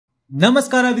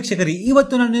ನಮಸ್ಕಾರ ವೀಕ್ಷಕರೇ,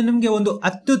 ಇವತ್ತು ನಾನು ನಿಮಗೆ ಒಂದು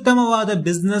ಅತ್ಯುತ್ತಮವಾದ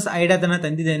ಬಿಸ್ನೆಸ್ ಐಡಿಯಾದನ್ನ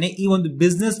ತಂದಿದ್ದೇನೆ. ಈ ಒಂದು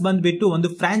ಬಿಸ್ನೆಸ್ ಬಂದ್ಬಿಟ್ಟು ಒಂದು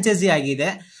ಫ್ರಾಂಚೈಸಿ ಆಗಿದೆ.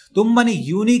 ತುಂಬಾನೇ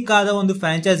ಯೂನಿಕ್ ಆದ ಒಂದು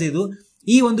ಫ್ರಾಂಚೈಸಿ ಇದು.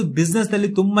 ಈ ಒಂದು ಬಿಸ್ನೆಸ್ ನಲ್ಲಿ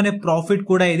ತುಂಬಾನೇ ಪ್ರಾಫಿಟ್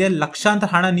ಕೂಡ ಇದೆ. ಲಕ್ಷಾಂತರ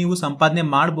ಹಣ ನೀವು ಸಂಪಾದನೆ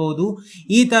ಮಾಡಬಹುದು.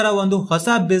 ಈ ತರ ಒಂದು ಹೊಸ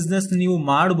ಬಿಸ್ನೆಸ್ ನೀವು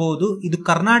ಮಾಡಬಹುದು. ಇದು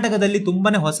ಕರ್ನಾಟಕದಲ್ಲಿ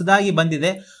ತುಂಬಾನೇ ಹೊಸದಾಗಿ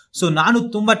ಬಂದಿದೆ. ಸೊ ನಾನು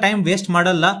ತುಂಬಾ ಟೈಮ್ ವೇಸ್ಟ್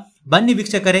ಮಾಡಲ್ಲ. ಬನ್ನಿ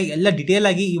ವೀಕ್ಷಕರೇ, ಎಲ್ಲ ಡಿಟೇಲ್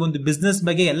ಆಗಿ ಈ ಒಂದು ಬಿಸ್ನೆಸ್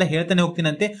ಬಗ್ಗೆ ಎಲ್ಲ ಹೇಳ್ತಾನೆ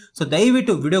ಹೋಗ್ತೀನಂತೆ. ಸೊ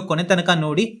ದಯವಿಟ್ಟು ವಿಡಿಯೋ ಕೊನೆ ತನಕ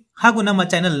ನೋಡಿ. ಹಾಗೂ ನಮ್ಮ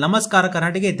ಚಾನೆಲ್ ನಮಸ್ಕಾರ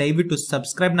ಕರ್ನಾಟಕ ದಯವಿಟ್ಟು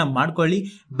ಸಬ್ಸ್ಕ್ರೈಬ್ ನ ಮಾಡ್ಕೊಳ್ಳಿ.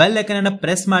 ಬೆಲ್ ಐಕಾನ್ ಅನ್ನು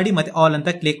ಪ್ರೆಸ್ ಮಾಡಿ ಮತ್ತೆ ಆಲ್ ಅಂತ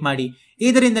ಕ್ಲಿಕ್ ಮಾಡಿ.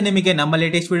 ಇದರಿಂದ ನಿಮಗೆ ನಮ್ಮ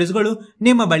ಲೇಟೆಸ್ಟ್ ವಿಡಿಯೋಸ್ಗಳು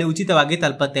ನಿಮ್ಮ ಬಳಿ ಉಚಿತವಾಗಿ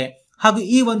ತಲುಪುತ್ತೆ. ಹಾಗೂ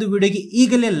ಈ ಒಂದು ವಿಡಿಯೋಗೆ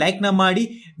ಈಗಲೇ ಲೈಕ್ ನ ಮಾಡಿ,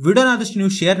 ವಿಡಿಯೋನಾದಷ್ಟು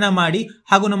ನೀವು ಶೇರ್ ನ ಮಾಡಿ.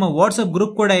 ಹಾಗೂ ನಮ್ಮ ವಾಟ್ಸ್ಆಪ್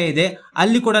ಗ್ರೂಪ್ ಕೂಡ ಇದೆ,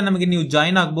 ಅಲ್ಲಿ ಕೂಡ ನಮಗೆ ನೀವು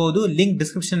ಜಾಯಿನ್ ಆಗಬಹುದು. ಲಿಂಕ್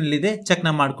ಡಿಸ್ಕ್ರಿಪ್ಷನ್ ಅಲ್ಲಿ ಇದೆ, ಚೆಕ್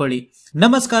ನ ಮಾಡ್ಕೊಳ್ಳಿ.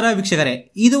 ನಮಸ್ಕಾರ ವೀಕ್ಷಕರೇ,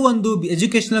 ಇದು ಒಂದು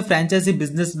ಎಜುಕೇಶನಲ್ ಫ್ರಾಂಚೈಸಿ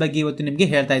ಬಿಸ್ನೆಸ್ ಬಗ್ಗೆ ಇವತ್ತು ನಿಮಗೆ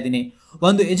ಹೇಳ್ತಾ ಇದ್ದೀನಿ.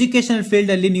 ಒಂದು ಎಜುಕೇಶನಲ್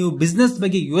ಫೀಲ್ಡ್ ಅಲ್ಲಿ ನೀವು ಬಿಸ್ನೆಸ್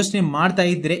ಬಗ್ಗೆ ಯೋಚನೆ ಮಾಡ್ತಾ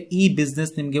ಇದ್ರೆ ಈ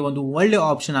ಬಿಸ್ನೆಸ್ ನಿಮಗೆ ಒಂದು ಒಳ್ಳೆ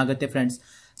ಆಪ್ಷನ್ ಆಗುತ್ತೆ ಫ್ರೆಂಡ್ಸ್.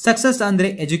 ಸಕ್ಸಸ್ ಅಂದ್ರೆ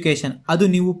ಎಜುಕೇಶನ್. ಅದು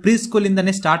ನೀವು ಪ್ರೀ ಸ್ಕೂಲ್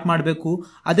ಇಂದಾನೆ ಸ್ಟಾರ್ಟ್ ಮಾಡಬೇಕು.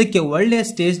 ಅದಕ್ಕೆ ಒಳ್ಳೆಯ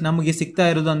ಸ್ಟೇಜ್ ನಮಗೆ ಸಿಗ್ತಾ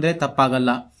ಇರೋದು ಅಂದ್ರೆ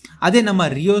ತಪ್ಪಾಗಲ್ಲ. ಅದೇ ನಮ್ಮ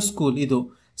ರಿಯೋ ಸ್ಕೂಲ್. ಇದು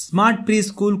ಸ್ಮಾರ್ಟ್ ಪ್ರೀ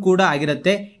ಸ್ಕೂಲ್ ಕೂಡ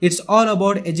ಆಗಿರುತ್ತೆ. It's all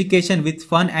about education with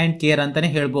fun and care ಅಂತಾನೆ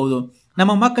ಹೇಳ್ಬಹುದು.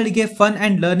 ನಮ್ಮ ಮಕ್ಕಳಿಗೆ ಫನ್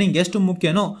ಅಂಡ್ ಲರ್ನಿಂಗ್ ಎಷ್ಟು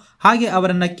ಮುಖ್ಯನೋ ಹಾಗೆ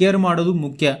ಅವರನ್ನ ಕೇರ್ ಮಾಡೋದು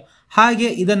ಮುಖ್ಯ. ಹಾಗೆ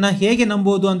ಇದನ್ನ ಹೇಗೆ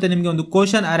ನಂಬಬಹುದು ಅಂತ ನಿಮಗೆ ಒಂದು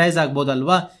ಕ್ವಶನ್ ಅರೈಸ್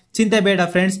ಆಗ್ಬೋದಲ್ವಾ? ಚಿಂತೆ ಬೇಡ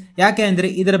ಫ್ರೆಂಡ್ಸ್, ಯಾಕೆ ಅಂದ್ರೆ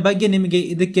ಇದರ ಬಗ್ಗೆ ನಿಮಗೆ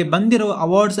ಇದಕ್ಕೆ ಬಂದಿರೋ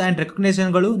ಅವಾರ್ಡ್ಸ್ ಅಂಡ್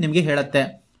ರೆಕಗ್ನೇಷನ್ಗಳು ನಿಮಗೆ ಹೇಳುತ್ತೆ.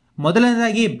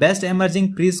 ಮೊದಲನೇದಾಗಿ best emerging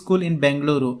pre school in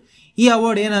Bengaluru. ಈ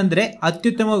ಅವಾರ್ಡ್ ಏನಂದ್ರೆ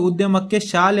ಅತ್ಯುತ್ತಮ ಉದ್ಯಮಕ್ಕೆ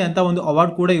ಶಾಲೆ ಅಂತ ಒಂದು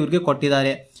ಅವಾರ್ಡ್ ಕೂಡ ಇವ್ರಿಗೆ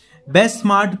ಕೊಟ್ಟಿದ್ದಾರೆ. Best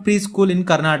smart pre school in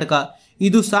Karnataka.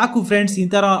 ಇದು ಸಾಕು ಫ್ರೆಂಡ್ಸ್, ಈ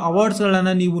ತರ ಅವಾರ್ಡ್ಸ್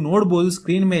ಗಳನ್ನ ನೀವು ನೋಡಬಹುದು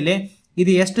ಸ್ಕ್ರೀನ್ ಮೇಲೆ.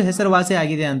 ಇದು ಎಷ್ಟು ಹೆಸರುವಾಸಿ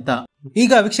ಆಗಿದೆ ಅಂತ.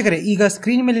 ಈಗ ವೀಕ್ಷಕರೇ, ಈಗ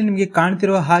ಸ್ಕ್ರೀನ್ ಮೇಲೆ ನಿಮಗೆ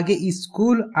ಕಾಣ್ತಿರುವ ಹಾಗೆ ಈ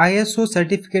ಸ್ಕೂಲ್ ISO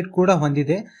ಸರ್ಟಿಫಿಕೇಟ್ ಕೂಡ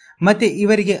ಹೊಂದಿದೆ. ಮತ್ತೆ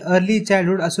ಇವರಿಗೆ ಅರ್ಲಿ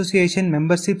ಚೈಲ್ಡ್ಹುಡ್ ಅಸೋಸಿಯೇಷನ್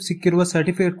ಮೆಂಬರ್ಶಿಪ್ ಸಿಕ್ಕಿರುವ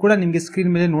ಸರ್ಟಿಫಿಕೇಟ್ ಕೂಡ ನಿಮಗೆ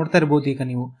ಸ್ಕ್ರೀನ್ ಮೇಲೆ ನೋಡ್ತಾ ಇರಬಹುದು ಈಗ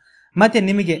ನೀವು. ಮತ್ತೆ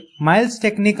ನಿಮಗೆ ಮೈಲ್ಸ್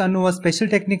ಟೆಕ್ನಿಕ್ ಅನ್ನುವ ಸ್ಪೆಷಲ್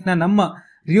ಟೆಕ್ನಿಕ್ ನ ನಮ್ಮ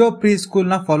ರಿಯೋ ಪ್ರೀ ಸ್ಕೂಲ್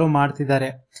ನ ಫಾಲೋ ಮಾಡ್ತಿದ್ದಾರೆ.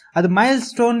 ಅದು ಮೈಲ್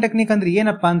ಸ್ಟೋನ್ ಟೆಕ್ನಿಕ್ ಅಂದ್ರೆ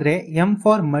ಏನಪ್ಪಾ ಅಂದ್ರೆ M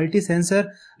for multi sensor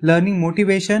learning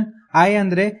motivation, I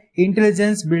ಅಂದ್ರೆ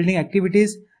ಇಂಟೆಲಿಜೆನ್ಸ್ ಬಿಲ್ಡಿಂಗ್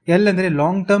ಆಕ್ಟಿವಿಟೀಸ್, L ಅಂದ್ರೆ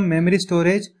long term memory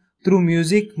storage through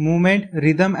music, movement,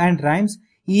 rhythm and rhymes,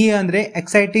 E ಅಂದ್ರೆ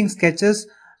exciting sketches,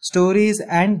 stories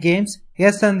and games,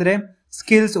 S ಅಂದ್ರೆ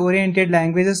skills oriented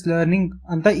languages learning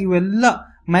ಅಂತ ಇವೆಲ್ಲ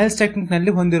miles technique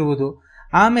ನಲ್ಲಿ ಹೊಂದಿರುವುದು.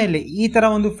 ಆಮೇಲೆ ಈ ತರ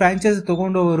ಒಂದು ಫ್ರಾಂಚೈಸ್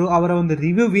ತಗೊಂಡವರು ಅವರ ಒಂದು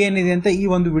ರಿವ್ಯೂ ಏನಿದೆ ಅಂತ ಈ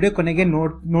ಒಂದು ವಿಡಿಯೋ ಕೊನೆಗೆ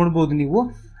ನೋಡಬಹುದು ನೀವು.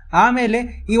 ಆಮೇಲೆ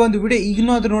ಈ ಒಂದು ವಿಡಿಯೋ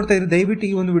ಈಗಲಾದ್ರೂ ನೋಡ್ತಾ ಇದ್ರೆ ದಯವಿಟ್ಟು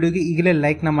ಈ ಒಂದು ವಿಡಿಯೋಗೆ ಈಗಲೇ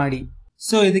ಲೈಕ್ ನ ಮಾಡಿ.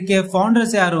 ಸೊ ಇದಕ್ಕೆ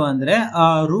ಫೌಂಡರ್ಸ್ ಯಾರು ಅಂದ್ರೆ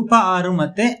ರೂಪಾ ಆರು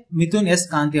ಮತ್ತೆ ಮಿಥುನ್ S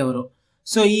ಕಾಂತಿ ಅವರು.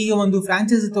 ಸೊ ಈಗ ಒಂದು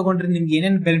ಫ್ರಾಂಚೈಸಿ ತಗೊಂಡ್ರೆ ನಿಮ್ಗೆ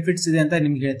ಏನೇನು ಬೆನಿಫಿಟ್ಸ್ ಇದೆ ಅಂತ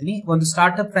ನಿಮ್ಗೆ ಹೇಳ್ತೀನಿ. ಒಂದು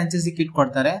ಸ್ಟಾರ್ಟ್ಅಪ್ ಫ್ರಾಂಚೈಸಿ ಕಿಟ್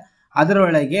ಕೊಡ್ತಾರೆ.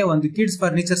 ಅದರೊಳಗೆ ಒಂದು ಕಿಡ್ಸ್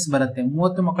ಫರ್ನಿಚರ್ಸ್ ಬರುತ್ತೆ.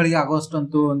 30 ಮಕ್ಕಳಿಗೆ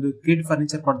ಆಗೋಷ್ಟಂತೂ ಒಂದು ಕಿಡ್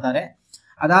ಫರ್ನಿಚರ್ ಕೊಡ್ತಾರೆ.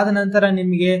 ಅದಾದ ನಂತರ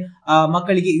ನಿಮಗೆ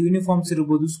ಮಕ್ಕಳಿಗೆ ಯೂನಿಫಾರ್ಮ್ಸ್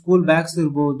ಇರಬಹುದು, ಸ್ಕೂಲ್ ಬ್ಯಾಗ್ಸ್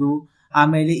ಇರಬಹುದು.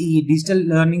 ಆಮೇಲೆ ಈ ಡಿಜಿಟಲ್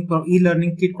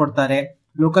ಲರ್ನಿಂಗ್ ಕಿಟ್ ಕೊಡ್ತಾರೆ.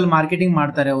 ಲೋಕಲ್ ಮಾರ್ಕೆಟಿಂಗ್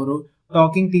ಮಾಡ್ತಾರೆ ಅವರು.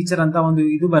 ಟಾಕಿಂಗ್ ಟೀಚರ್ ಅಂತ ಒಂದು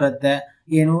ಇದು ಬರುತ್ತೆ,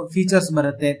 ಏನು ಫೀಚರ್ಸ್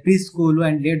ಬರುತ್ತೆ. Pre school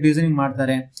and late designing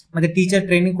ಮಾಡ್ತಾರೆ. ಮತ್ತೆ ಟೀಚರ್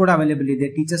ಟ್ರೈನಿಂಗ್ ಕೂಡ ಅವೈಲೇಬಲ್ ಇದೆ.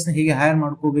 ಟೀಚರ್ಸ್ ನ ಹೇಗೆ ಹೈರ್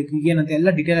ಮಾಡ್ಕೋಬೇಕು ಏನಂತ ಎಲ್ಲ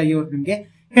ಡೀಟೇಲ್ ಆಗಿ ಅವ್ರು ನಿಮ್ಗೆ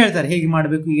ಹೇಳ್ತಾರೆ, ಹೇಗೆ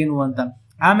ಮಾಡಬೇಕು ಏನು ಅಂತ.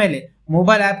 ಆಮೇಲೆ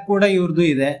ಮೊಬೈಲ್ ಆಪ್ ಕೂಡ ಇವ್ರದ್ದು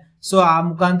ಇದೆ. ಸೊ ಆ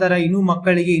ಮುಖಾಂತರ ಇನ್ನೂ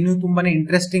ಮಕ್ಕಳಿಗೆ ಇನ್ನೂ ತುಂಬಾನೇ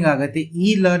ಇಂಟ್ರೆಸ್ಟಿಂಗ್ ಆಗುತ್ತೆ. ಈ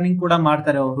ಲರ್ನಿಂಗ್ ಕೂಡ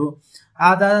ಮಾಡ್ತಾರೆ ಅವರು.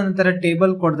 ಅದಾದ ನಂತರ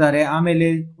ಟೇಬಲ್ ಕೊಡ್ತಾರೆ. ಆಮೇಲೆ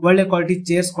ಒಳ್ಳೆ ಕ್ವಾಲಿಟಿ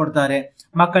ಚೇರ್ಸ್ ಕೊಡ್ತಾರೆ.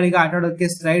 ಮಕ್ಕಳಿಗೆ ಆಟ ಆಡೋಕೆ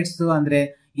ಸ್ಲೈಡ್ಸ್ ಅಂದ್ರೆ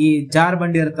ಈ ಜಾರ್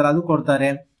ಬಂಡಿ ಇರುತ್ತಲ್ಲ ಅದು ಕೊಡ್ತಾರೆ.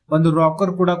 ಒಂದು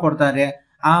ರಾಕರ್ ಕೂಡ ಕೊಡ್ತಾರೆ.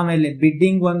 ಆಮೇಲೆ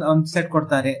ಬಿಡ್ಡಿಂಗ್ ಒಂದು ಸೆಟ್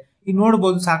ಕೊಡ್ತಾರೆ. ಈಗ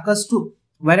ನೋಡಬಹುದು ಸಾಕಷ್ಟು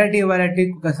ವೆರೈಟಿ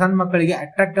ಸಣ್ಣ ಮಕ್ಕಳಿಗೆ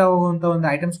ಅಟ್ರಾಕ್ಟ್ ಆಗುವಂತ ಒಂದು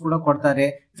ಐಟಮ್ಸ್ ಕೂಡ ಕೊಡ್ತಾರೆ.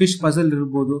 ಫಿಶ್ ಪಜಲ್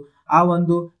ಇರ್ಬೋದು. ಆ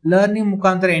ಒಂದು ಲರ್ನಿಂಗ್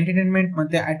ಮುಖಾಂತರ ಎಂಟರ್ಟೈನ್ಮೆಂಟ್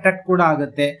ಮತ್ತೆ ಅಟ್ರಾಕ್ಟ್ ಕೂಡ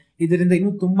ಆಗುತ್ತೆ. ಇದರಿಂದ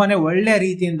ಇನ್ನೂ ತುಂಬಾನೇ ಒಳ್ಳೆಯ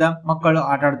ರೀತಿಯಿಂದ ಮಕ್ಕಳು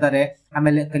ಆಟ ಆಡ್ತಾರೆ,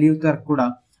 ಆಮೇಲೆ ಕಲಿಯುತ್ತಾರೆ ಕೂಡ.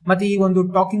 ಮತ್ತೆ ಈ ಒಂದು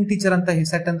ಟಾಕಿಂಗ್ ಟೀಚರ್ ಅಂತ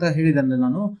ಸೆಟ್ ಅಂತ ಹೇಳಿದ್ರೆ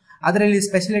ನಾನು, ಅದರಲ್ಲಿ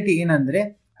ಸ್ಪೆಷಾಲಿಟಿ ಏನಂದ್ರೆ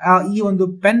ಈ ಒಂದು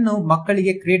ಪೆನ್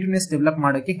ಮಕ್ಕಳಿಗೆ ಕ್ರಿಯೇಟಿವ್ನೆಸ್ ಡೆವಲಪ್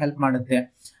ಮಾಡೋಕೆ ಹೆಲ್ಪ್ ಮಾಡುತ್ತೆ.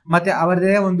 ಮತ್ತೆ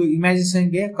ಅವರದೇ ಒಂದು ಇಮ್ಯಾಜಿನೇಷನ್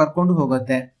ಗೆ ಕರ್ಕೊಂಡು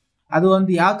ಹೋಗುತ್ತೆ. ಅದು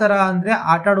ಒಂದು ಯಾವ ತರ ಅಂದ್ರೆ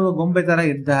ಆಟ ಆಡುವ ಗೊಂಬೆ ತರ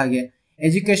ಇದ್ದ ಹಾಗೆ,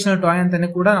 ಎಜುಕೇಶನಲ್ ಟಾಯ್ ಅಂತಾನೆ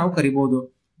ಕೂಡ ನಾವು ಕರಿಬಹುದು.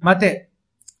 ಮತ್ತೆ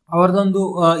ಅವರದೊಂದು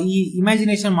ಈ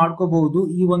ಇಮ್ಯಾಜಿನೇಷನ್ ಮಾಡ್ಕೋಬಹುದು.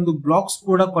 ಈ ಒಂದು ಬ್ಲಾಕ್ಸ್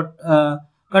ಕೂಡ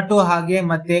ಕಟ್ಟುವ ಹಾಗೆ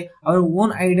ಮತ್ತೆ ಅವರ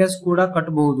ಓನ್ ಐಡಿಯಾಸ್ ಕೂಡ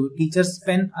ಕಟ್ಟಬಹುದು. ಟೀಚರ್ಸ್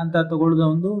ಪೆನ್ ಅಂತ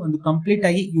ತಗೊಳ್ಳೋದು ಒಂದು ಕಂಪ್ಲೀಟ್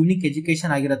ಆಗಿ ಯೂನಿಕ್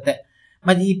ಎಜುಕೇಶನ್ ಆಗಿರುತ್ತೆ.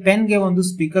 ಮತ್ತೆ ಈ ಪೆನ್ ಗೆ ಒಂದು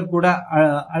ಸ್ಪೀಕರ್ ಕೂಡ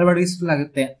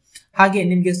ಅಳವಡಿಸಲಾಗುತ್ತೆ. ಹಾಗೆ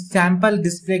ನಿಮ್ಗೆ ಸ್ಯಾಂಪಲ್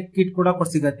ಡಿಸ್ಪ್ಲೇ ಕಿಟ್ ಕೂಡ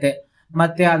ಸಿಗುತ್ತೆ.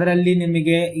 ಮತ್ತೆ ಅದರಲ್ಲಿ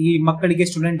ನಿಮಗೆ ಈ ಮಕ್ಕಳಿಗೆ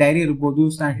ಸ್ಟೂಡೆಂಟ್ ಡೈರಿ ಇರಬಹುದು,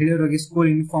 ಹೇಳಿರೋರಿಗೆ school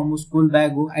uniform, school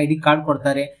bag, ID card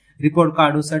ಕೊಡ್ತಾರೆ, ರಿಪೋರ್ಟ್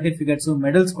ಕಾರ್ಡು, ಸರ್ಟಿಫಿಕೇಟ್ಸ್,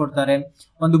 ಮೆಡಲ್ಸ್ ಕೊಡ್ತಾರೆ.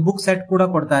 ಒಂದು ಬುಕ್ ಸೆಟ್ ಕೂಡ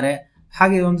ಕೊಡ್ತಾರೆ.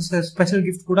 ಹಾಗೆ ಒಂದು ಸ್ಪೆಷಲ್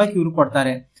ಗಿಫ್ಟ್ ಕೂಡ ಇವರು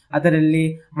ಕೊಡ್ತಾರೆ. ಅದರಲ್ಲಿ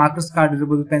ಮಾರ್ಕರ್ಸ್ ಕಾರ್ಡ್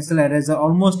ಇರಬಹುದು, ಪೆನ್ಸಿಲ್, ಎರೇಸರ್,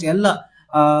 ಆಲ್ಮೋಸ್ಟ್ ಎಲ್ಲ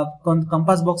ಒಂದು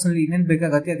ಕಂಪಾಸ್ ಬಾಕ್ಸ್ ನಲ್ಲಿ ಏನೇನ್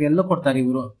ಬೇಕಾಗತ್ತೆ ಅದೆಲ್ಲ ಕೊಡ್ತಾರೆ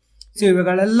ಇವರು. ಸೊ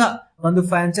ಇವುಗಳೆಲ್ಲ ಒಂದು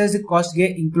ಫ್ರಾಂಚೈಸಿ ಕಾಸ್ಟ್ ಗೆ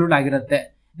ಇನ್ಕ್ಲೂಡ್ ಆಗಿರುತ್ತೆ.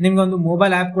 ನಿಮ್ಗೆ ಒಂದು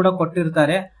ಮೊಬೈಲ್ ಆಪ್ ಕೂಡ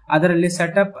ಕೊಟ್ಟಿರ್ತಾರೆ. ಅದರಲ್ಲಿ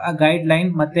ಸೆಟಪ್ ಗೈಡ್ ಲೈನ್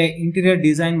ಮತ್ತೆ ಇಂಟೀರಿಯರ್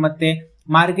ಡಿಸೈನ್ ಮತ್ತೆ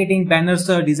ಮಾರ್ಕೆಟಿಂಗ್ ಬ್ಯಾನರ್ಸ್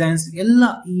ಡಿಸೈನ್ಸ್ ಎಲ್ಲ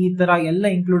ಈ ತರ ಎಲ್ಲ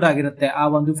ಇನ್ಕ್ಲೂಡ್ ಆಗಿರುತ್ತೆ ಆ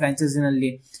ಒಂದು ಫ್ರಾಂಚೈಸಿನಲ್ಲಿ.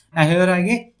 ನಾ ಹೇಳೋ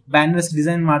ಹಾಗೆ ಬ್ಯಾನರ್ಸ್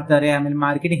ಡಿಸೈನ್ ಮಾಡ್ತಾರೆ, ಆಮೇಲೆ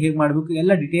ಮಾರ್ಕೆಟಿಂಗ್ ಹೇಗೆ ಮಾಡಬೇಕು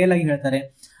ಎಲ್ಲ ಡಿಟೇಲ್ ಆಗಿ ಹೇಳ್ತಾರೆ.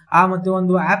 ಮತ್ತೆ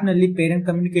ಒಂದು ಆಪ್ ನಲ್ಲಿ ಪೇರೆಂಟ್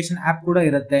ಕಮ್ಯುನಿಕೇಶನ್ ಆಪ್ ಕೂಡ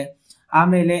ಇರುತ್ತೆ.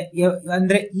 ಆಮೇಲೆ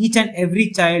ಅಂದ್ರೆ ಈಚ್ ಅಂಡ್ ಎವ್ರಿ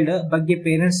ಚೈಲ್ಡ್ ಬಗ್ಗೆ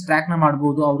ಪೇರೆಂಟ್ಸ್ ಟ್ರ್ಯಾಕ್ ನ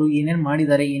ಮಾಡಬಹುದು, ಅವರು ಏನೇನ್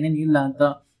ಮಾಡಿದ್ದಾರೆ ಏನೇನ್ ಇಲ್ಲ ಅಂತ.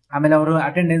 ಆಮೇಲೆ ಅವರು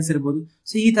ಅಟೆಂಡೆನ್ಸ್ ಇರ್ಬೋದು.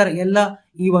 ಸೊ ಈ ತರ ಎಲ್ಲ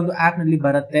ಈ ಒಂದು ಆಪ್ ನಲ್ಲಿ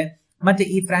ಬರುತ್ತೆ. ಮತ್ತೆ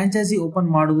ಈ ಫ್ರಾಂಚೈಸಿ ಓಪನ್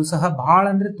ಮಾಡೋದು ಸಹ ಬಹಳ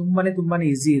ಅಂದ್ರೆ ತುಂಬಾನೇ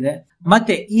ಈಸಿ ಇದೆ.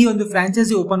 ಮತ್ತೆ ಈ ಒಂದು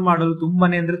ಫ್ರಾಂಚೈಸಿ ಓಪನ್ ಮಾಡಲು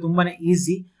ತುಂಬಾನೇ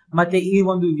ಈಸಿ. ಮತ್ತೆ ಈ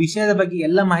ಒಂದು ವಿಷಯದ ಬಗ್ಗೆ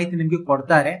ಎಲ್ಲ ಮಾಹಿತಿ ನಿಮ್ಗೆ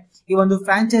ಕೊಡ್ತಾರೆ. ಈ ಒಂದು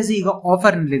ಫ್ರಾಂಚೈಸಿ ಈಗ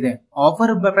ಆಫರ್ ನಲ್ಲಿದೆ.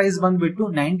 ಆಫರ್ ಪ್ರೈಸ್ ಬಂದ್ಬಿಟ್ಟು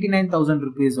 99,000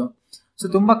 rupees. ಸೊ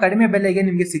ತುಂಬಾ ಕಡಿಮೆ ಬೆಲೆಗೆ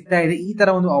ನಿಮ್ಗೆ ಸಿಗ್ತಾ ಇದೆ. ಈ ತರ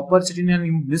ಒಂದು ಆಪರ್ಚುನಿಟಿನ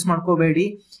ನೀವು ಮಿಸ್ ಮಾಡ್ಕೋಬೇಡಿ.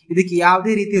 ಇದಕ್ಕೆ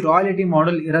ಯಾವುದೇ ರೀತಿ ರಾಯಲ್ಟಿ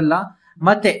ಮಾಡೆಲ್ ಇರಲ್ಲ.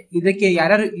 ಮತ್ತೆ ಇದಕ್ಕೆ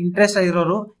ಯಾರ್ಯಾರು ಇಂಟ್ರೆಸ್ಟ್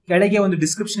ಆಗಿರೋರು ಕೆಳಗೆ ಒಂದು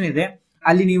ಡಿಸ್ಕ್ರಿಪ್ಷನ್ ಇದೆ,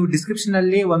 ಅಲ್ಲಿ ನೀವು ಡಿಸ್ಕ್ರಿಪ್ಷನ್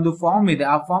ಅಲ್ಲಿ ಒಂದು ಫಾರ್ಮ್ ಇದೆ,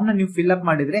 ಆ ಫಾರ್ಮ್ ನ ನೀವು ಫಿಲ್ ಅಪ್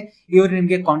ಮಾಡಿದ್ರೆ ಇವರು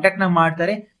ನಿಮ್ಗೆ ಕಾಂಟ್ಯಾಕ್ಟ್ ನ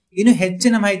ಮಾಡ್ತಾರೆ. ಇನ್ನು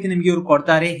ಹೆಚ್ಚಿನ ಮಾಹಿತಿ ನಿಮ್ಗೆ ಇವರು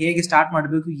ಕೊಡ್ತಾರೆ, ಹೇಗೆ ಸ್ಟಾರ್ಟ್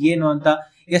ಮಾಡಬೇಕು ಏನು ಅಂತ,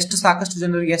 ಎಷ್ಟು ಸಾಕಷ್ಟು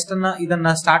ಜನರು ಇದನ್ನ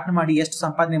ಸ್ಟಾರ್ಟ್ ಮಾಡಿ ಎಷ್ಟು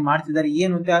ಸಂಪಾದನೆ ಮಾಡ್ತಿದ್ದಾರೆ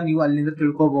ಏನು ಅಂತ ನೀವು ಅಲ್ಲಿಂದ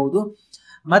ತಿಳ್ಕೋಬಹುದು.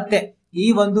 ಮತ್ತೆ ಈ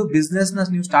ಒಂದು ಬಿಸ್ನೆಸ್ ನ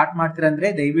ನೀವು ಸ್ಟಾರ್ಟ್ ಮಾಡ್ತೀರಾ ಅಂದ್ರೆ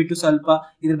ದಯವಿಟ್ಟು ಸ್ವಲ್ಪ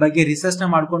ಇದ್ರ ಬಗ್ಗೆ ರಿಸರ್ಚ್ ನ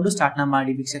ಮಾಡ್ಕೊಂಡು ಸ್ಟಾರ್ಟ್ ನ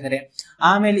ಮಾಡಿ ವೀಕ್ಷಕರೇ.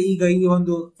 ಆಮೇಲೆ ಈಗ ಈ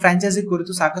ಒಂದು ಫ್ರಾಂಚೈಸಿ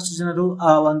ಕುರಿತು ಸಾಕಷ್ಟು ಜನರು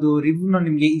ಒಂದು ರಿವ್ಯೂ ನ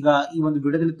ನಿಮ್ಗೆ ಈಗ ಈ ಒಂದು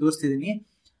ವಿಡಿಯೋದಲ್ಲಿ ತೋರಿಸ್ತಿದೀನಿ.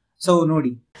 So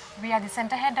Nodi. We are the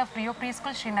center head of Rio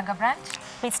Preschool Srinagar branch.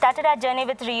 We started our journey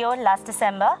with Rio last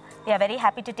December. We are very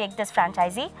happy to take this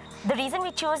franchisee. The reason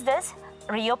we choose this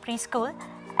Rio Preschool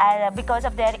because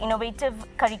of their innovative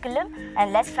curriculum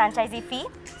and less franchisee fee,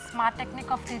 Smart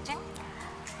technique of teaching,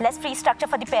 less fee structure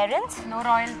for the parents, no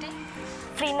royalty,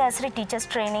 free nursery teachers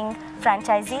training,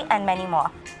 franchisee and many more.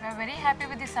 We are very happy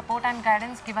with the support and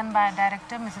guidance given by our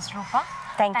director Mrs. Rupa.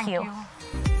 Thank you.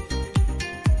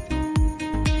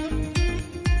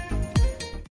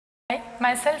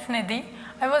 Myself Nidhi.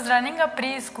 I was running a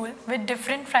preschool with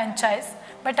different franchise,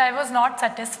 but I was not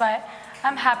satisfied.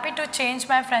 I'm happy to change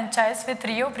my franchise with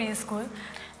Rio Preschool.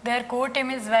 Their core team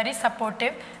is very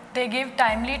supportive. They give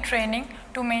timely training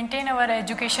to maintain our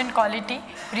education quality.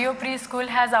 Rio Preschool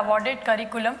has awarded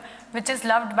curriculum which is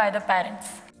loved by the parents.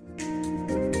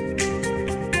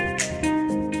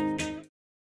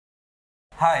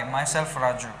 Hi, myself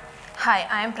Raju. Hi,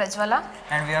 I am Prajwala.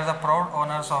 And we are the proud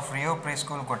owners of Rio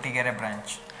Preschool ᴠɪᴅᴇ branch.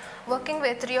 Working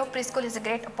with Rio Preschool is a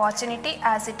great opportunity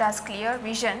as it has clear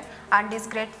vision and is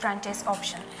great franchise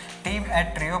option. Team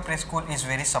at Rio Preschool is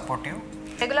very supportive.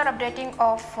 Regular updating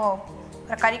of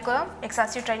curriculum,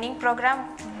 excessive training program,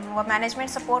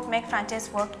 management support make franchise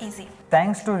work easy.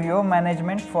 Thanks to Rio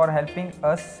management for helping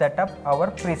us set up our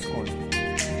preschool.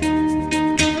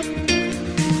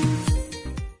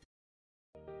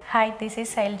 Hi, this is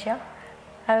Sailja.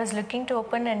 I was looking to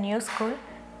open a new school.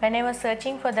 When I was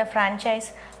searching for the franchise,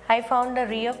 I found the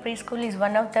Rio Preschool is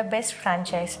one of the best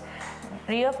franchise.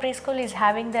 Rio Preschool is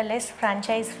having the less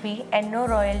franchise fee and no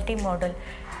royalty model.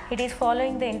 It is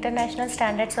following the international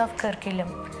standards of curriculum.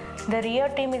 The Rio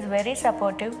team is very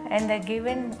supportive and they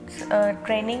given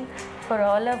training for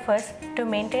all of us to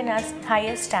maintain our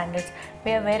highest standards.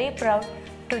 We are very proud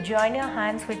to join your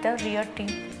hands with the Rio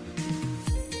team.